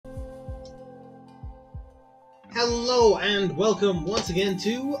Hello and welcome once again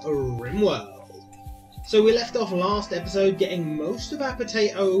to RimWorld. So we left off last episode getting most of our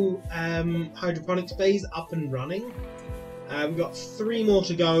potato hydroponics bays up and running. We've got 3 more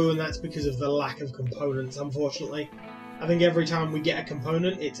to go, and that's because of the lack of components, unfortunately. I think every time we get a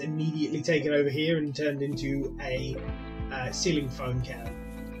component, it's immediately taken over here and turned into a ceiling foam can.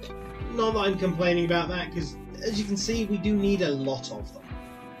 Not that I'm complaining about that, because as you can see, we do need a lot of them.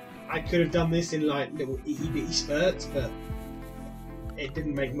 I could have done this in like little itty-bitty spurts, but it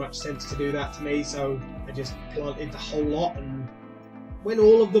didn't make much sense to do that to me, so I just planted the whole lot, and when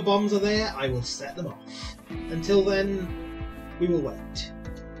all of the bombs are there, I will set them off. Until then, we will wait.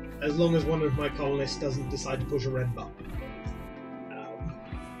 As long as one of my colonists doesn't decide to push a red button.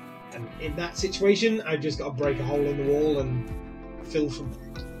 And in that situation, I've just got to break a hole in the wall and fill from there.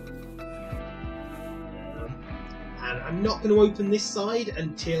 And I'm not going to open this side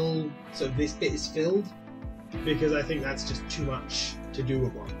until this bit is filled, because I think that's just too much to do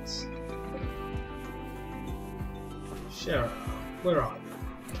at once. Cheryl, where are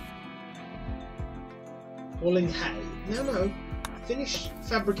you? Hauling hay. No. Finish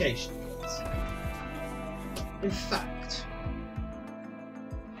fabrication, please. In fact,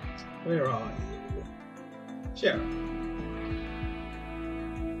 where are you? Cheryl.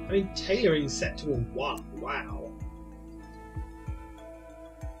 I mean, tailoring set to a 1. Wow.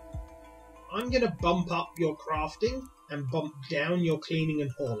 I'm going to bump up your crafting and bump down your cleaning and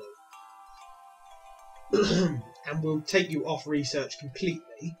hauling. And we'll take you off research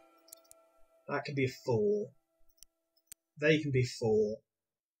completely. That can be a 4. They can be 4.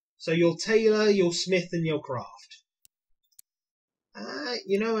 So you'll tailor, you'll smith, and you'll craft.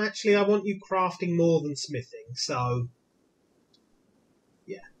 You know, actually, I want you crafting more than smithing, so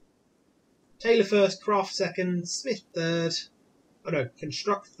yeah. Tailor first, craft second, smith third. Oh no,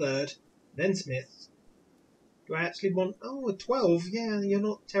 construct third. Then smith. Do I actually want... Oh, a 12. Yeah, you're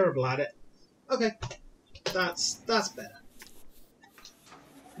not terrible at it. Okay. That's better.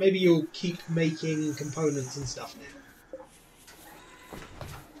 Maybe you'll keep making components and stuff now.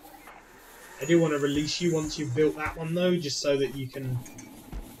 I do want to release you once you've built that one, though, just so that you can,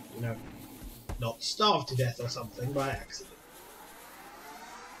 you know, not starve to death or something by accident.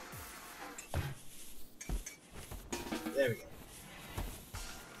 There we go.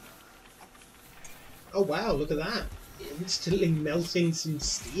 Oh wow, look at that. Instantly melting some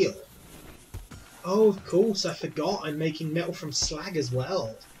steel. Oh, of course, I forgot I'm making metal from slag as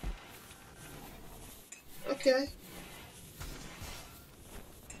well. Okay.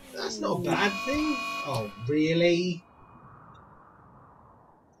 That's not a bad thing. Oh, really?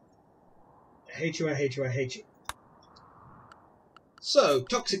 I hate you, I hate you, I hate you. So,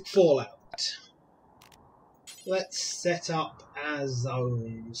 toxic fallout. Let's set up our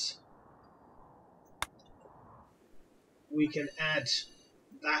zones. We can add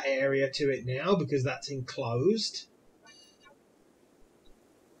that area to it now because that's enclosed.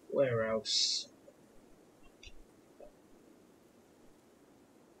 Where else?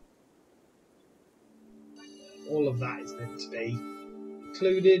 All of that is meant to be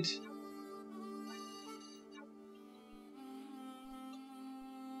included.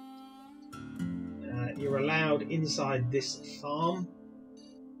 You're allowed inside this farm.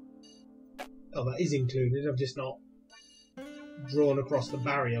 Oh, that is included. I've just not drawn across the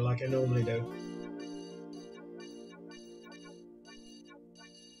barrier like I normally do.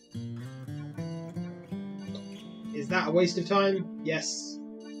 Is that a waste of time? Yes.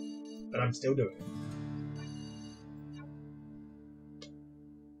 But I'm still doing it.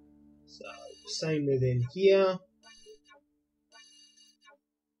 So, same within here.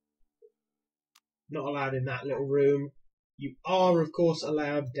 Not allowed in that little room. You are, of course,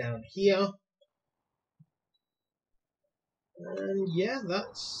 allowed down here. And yeah,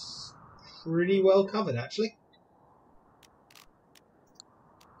 that's pretty well covered, actually.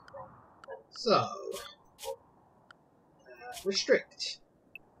 So, restrict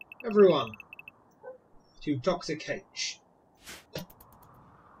everyone to toxic H.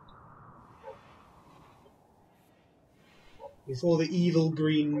 Before the evil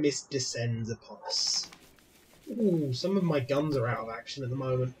green mist descends upon us. Ooh, some of my guns are out of action at the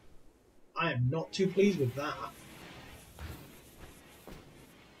moment. I am not too pleased with that.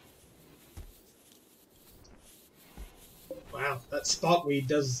 Wow, that sparkweed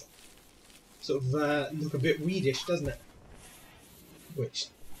does sort of look a bit weedish, doesn't it? Which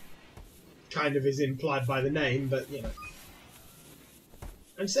kind of is implied by the name, but you know.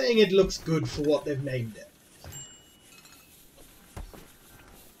 I'm saying it looks good for what they've named it.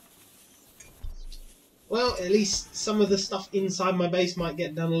 Well, at least some of the stuff inside my base might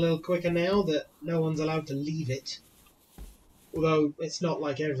get done a little quicker now that no one's allowed to leave it. Although, it's not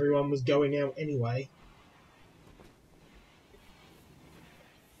like everyone was going out anyway.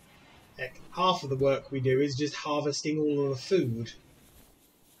 Heck, half of the work we do is just harvesting all of the food.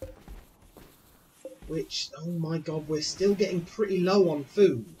 Which, oh my god, we're still getting pretty low on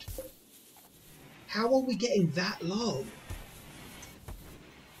food. How are we getting that low?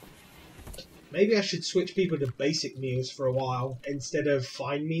 Maybe I should switch people to basic meals for a while instead of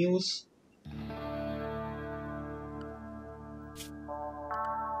fine meals.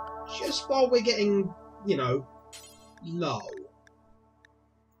 Just while we're getting, you know, low.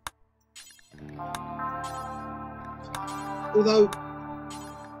 Although,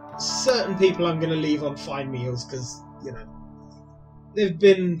 certain people I'm going to leave on fine meals because, you know, they've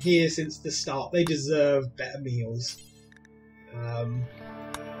been here since the start. They deserve better meals.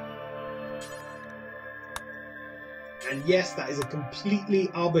 And yes, that is a completely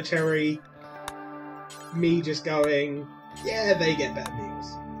arbitrary me just going, yeah, they get better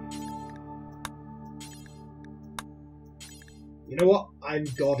meals. You know what? I'm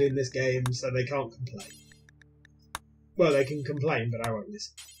God in this game, so they can't complain. Well, they can complain, but I won't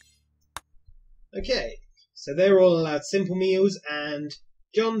listen. Okay, so they're all allowed simple meals, and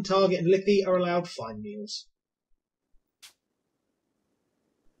John, Target, and Lippy are allowed fine meals.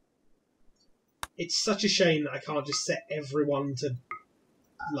 It's such a shame that I can't just set everyone to,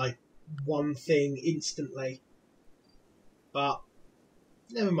 like, one thing instantly. But,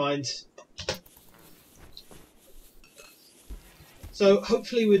 never mind. So,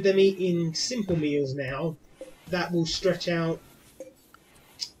 hopefully with them eating simple meals now, that will stretch out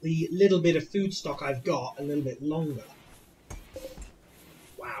the little bit of food stock I've got a little bit longer.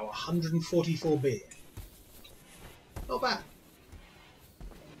 Wow, 144 beer. Not bad.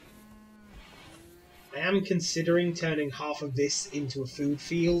 I am considering turning half of this into a food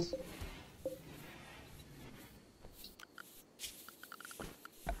field.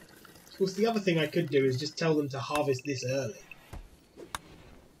 Of course, the other thing I could do is just tell them to harvest this early.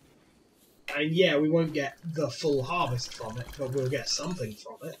 And yeah, we won't get the full harvest from it, but we'll get something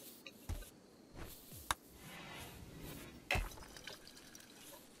from it.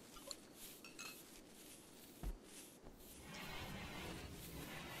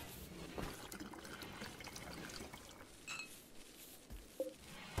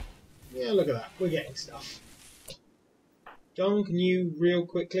 Yeah, look at that. We're getting stuff. John, can you real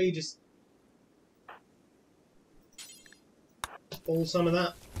quickly just pull some of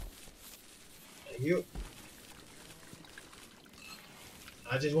that? Thank you.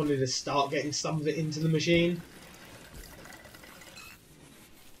 I just wanted to start getting some of it into the machine.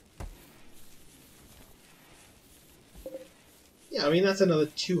 Yeah, I mean, that's another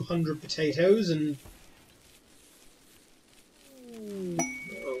 200 potatoes and...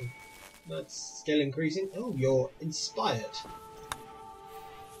 Oh, that's still increasing. Oh, you're inspired.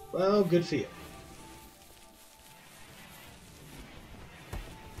 Well, good for you.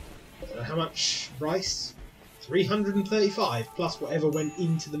 So how much rice? 335 plus whatever went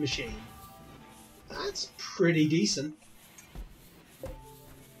into the machine. That's pretty decent.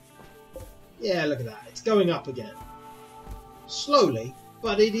 Yeah, look at that. It's going up again. Slowly,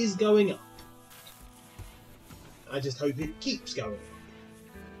 but it is going up. I just hope it keeps going up.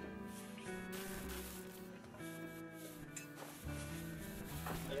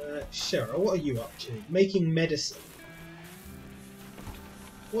 Cheryl, what are you up to? Making medicine.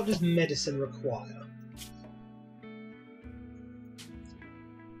 What does medicine require?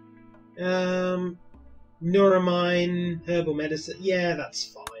 Neuramine, herbal medicine. Yeah, that's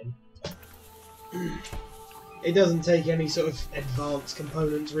fine. It doesn't take any sort of advanced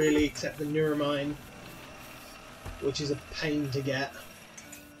components really, except the neuramine, which is a pain to get.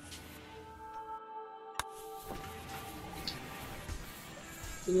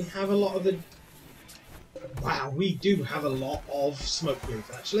 Do we have a lot of the... Wow, we do have a lot of smoke leaf,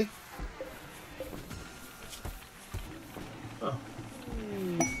 actually. Oh.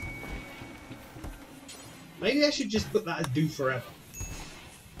 Maybe I should just put that as do forever.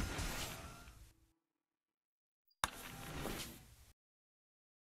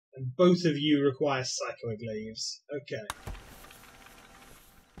 And both of you require psychoid leaves. Okay.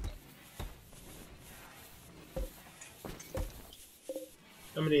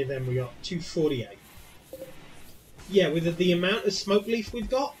 How many of them we got? 248. Yeah, with the amount of smoke leaf we've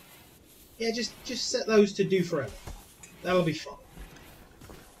got, yeah, just set those to do forever. That'll be fine.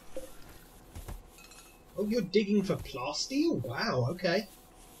 Oh, you're digging for plasteel? Wow, okay.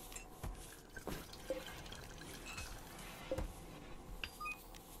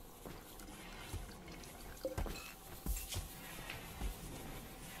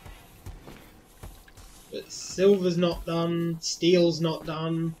 But silver's not done, steel's not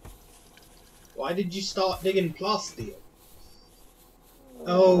done. Why did you start digging plus steel?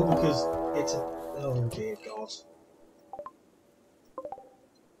 Oh, because it's a... Oh dear God.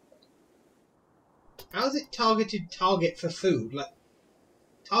 How is it target for food? Like,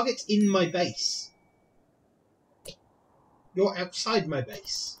 target's in my base. You're outside my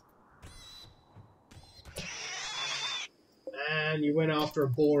base. And you went after a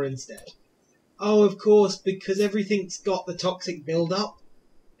boar instead. Oh, of course, because everything's got the toxic build-up.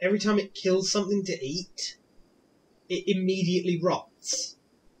 Every time it kills something to eat, it immediately rots.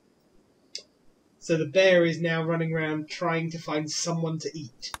 So the bear is now running around trying to find someone to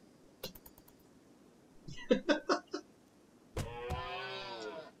eat.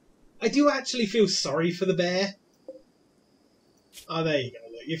 I do actually feel sorry for the bear. Oh, there you go.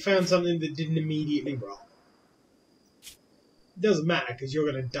 Look, you found something that didn't immediately rot. It doesn't matter, because you're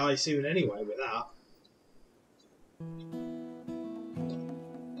going to die soon anyway with that.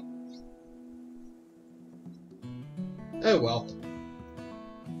 Oh well.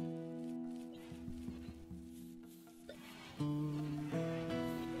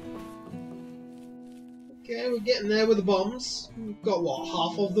 Okay, we're getting there with the bombs. We've got, what,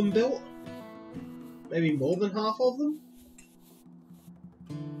 half of them built? Maybe more than half of them?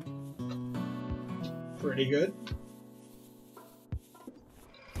 Pretty good.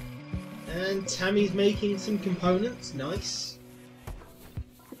 And Tammy's making some components. Nice.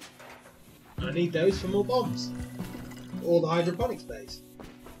 I need those for more bombs. Or the hydroponics base.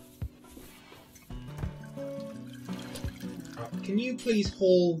 Right, can you please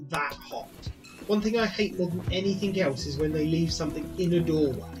haul that hot? One thing I hate more than anything else is when they leave something in a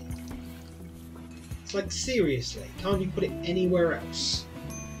doorway. It's like, seriously, can't you put it anywhere else?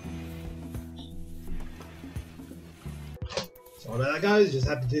 Sorry about that, guys, just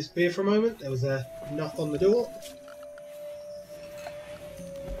had to disappear for a moment. There was a knock on the door.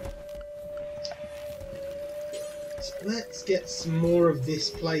 So let's get some more of this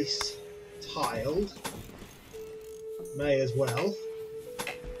place tiled. May as well.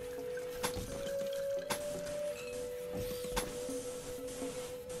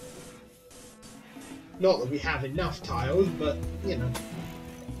 Not that we have enough tiles, but, you know,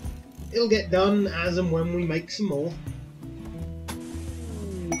 it'll get done as and when we make some more.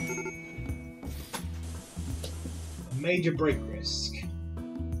 A major break risk.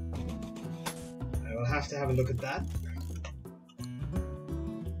 I will have to have a look at that.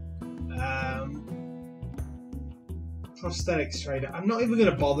 Prosthetics trader. I'm not even going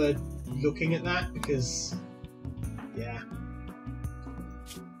to bother looking at that because, yeah.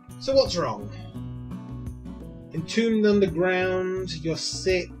 So what's wrong? Entombed underground, you're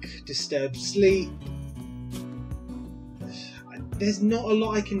sick, disturbed sleep. There's not a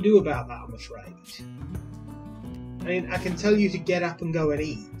lot I can do about that, I'm afraid. I mean, I can tell you to get up and go and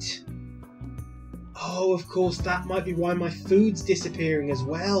eat. Oh, of course, that might be why my food's disappearing as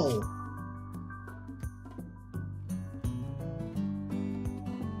well.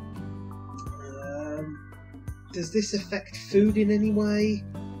 Does this affect food in any way?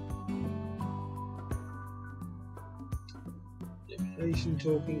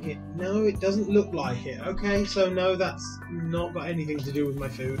 Talking here. No, it doesn't look like it. Okay, so no, that's not got anything to do with my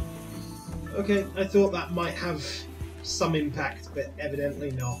food. Okay, I thought that might have some impact, but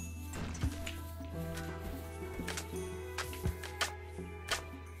evidently not.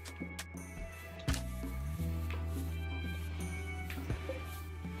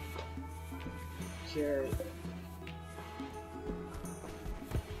 Okay.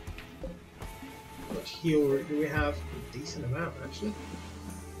 How much heal root do we have? A decent amount, actually.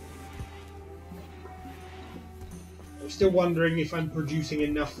 I'm still wondering if I'm producing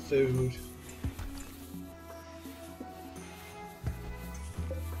enough food.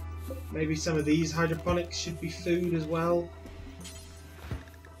 Maybe some of these hydroponics should be food as well.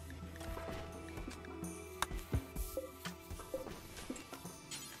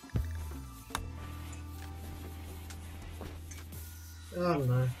 I don't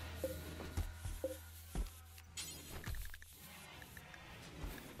know.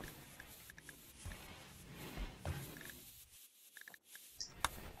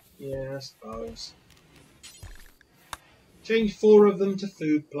 Yeah, I suppose. Change 4 of them to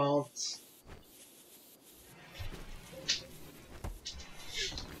food plants.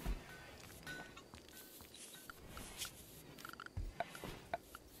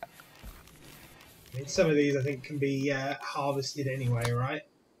 I mean, some of these I think can be harvested anyway, right?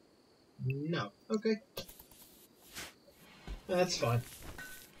 No. Okay. That's fine.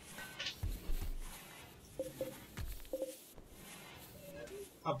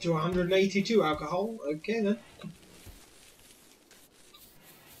 Up to 182 alcohol. Okay then.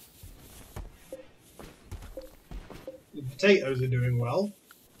 The potatoes are doing well.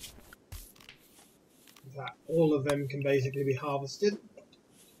 That all of them can basically be harvested.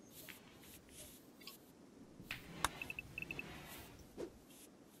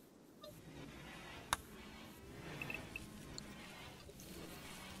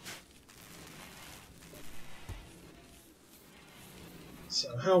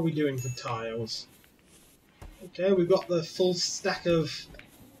 So how are we doing for tiles? Okay, we've got the full stack of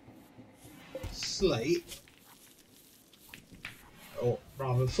slate. Or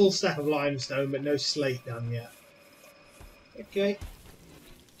rather, full stack of limestone, but no slate done yet. Okay.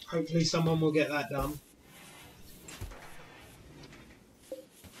 Hopefully someone will get that done.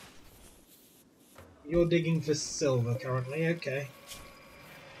 You're digging for silver currently, okay.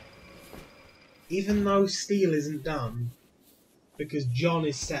 Even though steel isn't done, because John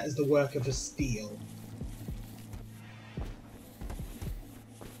is set as the worker for steel.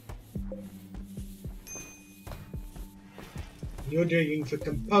 You're digging for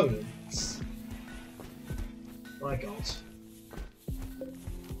components. My God.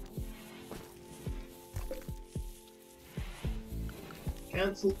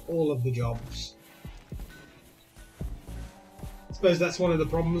 Cancel all of the jobs. I suppose that's one of the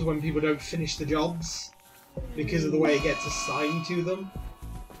problems when people don't finish the jobs, because of the way it gets assigned to them.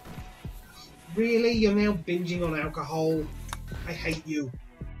 Really? You're now binging on alcohol? I hate you.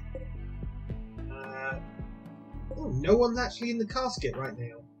 Oh, no one's actually in the casket right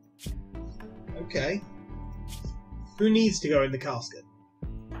now. Okay. Who needs to go in the casket?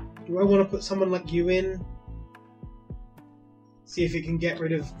 Do I want to put someone like you in? See if it can get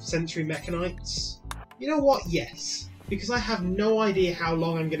rid of sensory mechanites? You know what? Yes. Because I have no idea how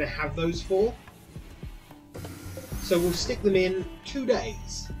long I'm going to have those for. So we'll stick them in 2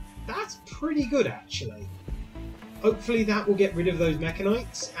 days. That's pretty good, actually. Hopefully that will get rid of those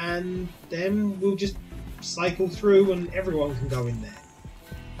mechanites, and then we'll just cycle through and everyone can go in there.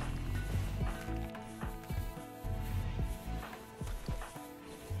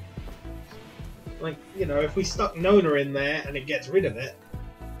 Like, you know, if we stuck Nona in there and it gets rid of it,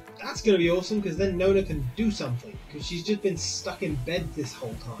 that's going to be awesome, because then Nona can do something, because she's just been stuck in bed this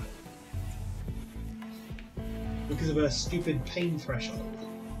whole time. Because of her stupid pain threshold.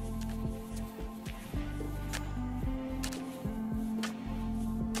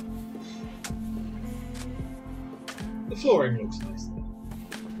 The flooring looks nice though.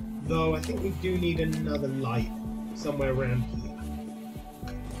 Though I think we do need another light somewhere around here.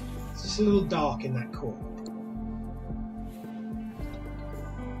 It's just a little dark in that corner.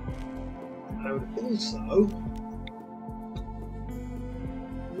 I would also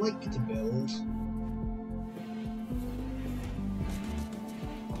like to build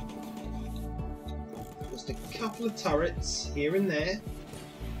just a couple of turrets here and there.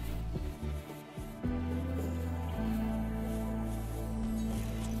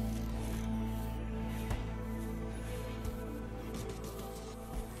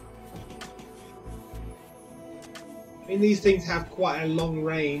 I mean, these things have quite a long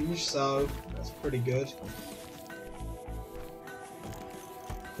range, so that's pretty good.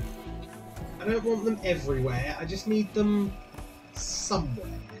 I don't want them everywhere, I just need them somewhere.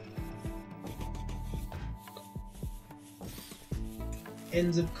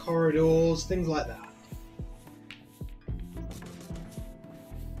 Ends of corridors, things like that.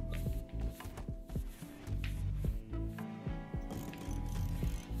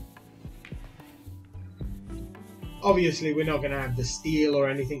 Obviously, we're not going to have the steel or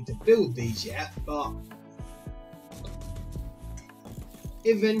anything to build these yet, but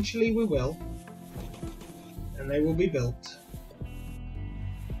eventually we will, and they will be built.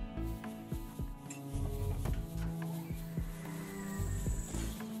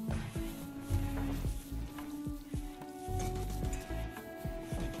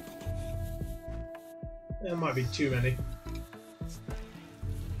 There might be too many.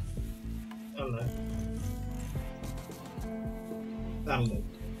 I don't know. That'll do.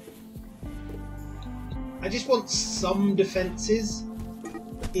 I just want some defences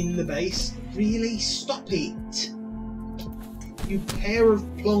in the base. Really? Stop it! You pair of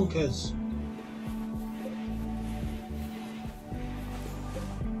plonkers.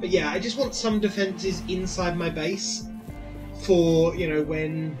 But yeah, I just want some defences inside my base for, you know,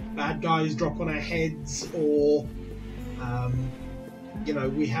 when bad guys drop on our heads, or you know,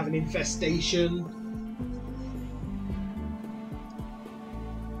 we have an infestation.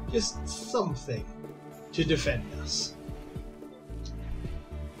 Just something to defend us.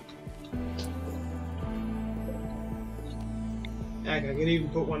 Heck, I could even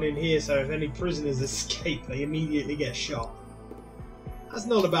put one in here so if any prisoners escape, they immediately get shot. That's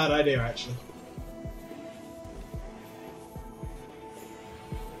not a bad idea, actually.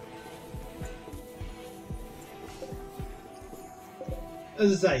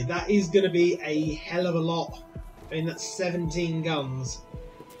 As I say, that is going to be a hell of a lot. I mean, that's 17 guns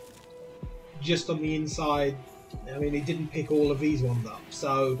just on the inside. I mean, he didn't pick all of these ones up,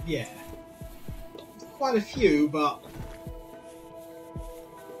 so yeah. Quite a few, but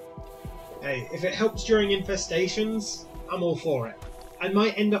hey, if it helps during infestations, I'm all for it. I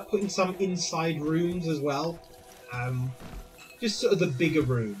might end up putting some inside rooms as well. Just sort of the bigger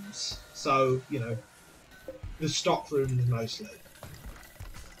rooms. So, you know, the stock rooms mostly.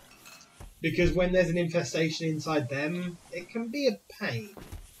 Because when there's an infestation inside them, it can be a pain.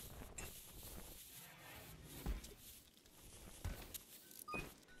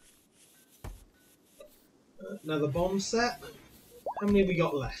 Another bomb set. How many have we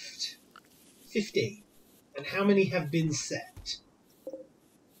got left? 15. And how many have been set?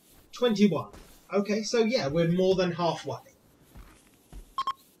 21. Okay, so yeah, we're more than halfway.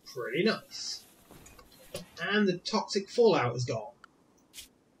 Pretty nice. And the toxic fallout is gone.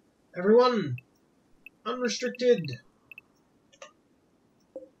 Everyone, unrestricted.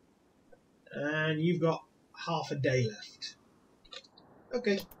 And you've got half a day left.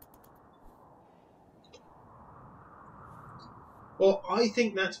 Okay. Well, I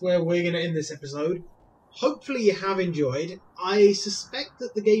think that's where we're going to end this episode. Hopefully you have enjoyed. I suspect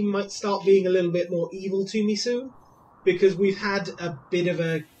that the game might start being a little bit more evil to me soon, because we've had a bit of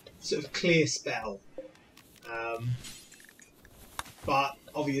a sort of clear spell. But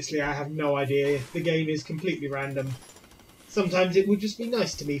obviously I have no idea. The game is completely random. Sometimes it would just be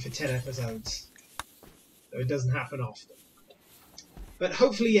nice to me for 10 episodes. Though it doesn't happen often. But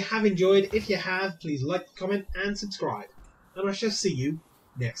hopefully you have enjoyed. If you have, please like, comment and subscribe. And I shall see you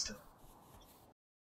next time.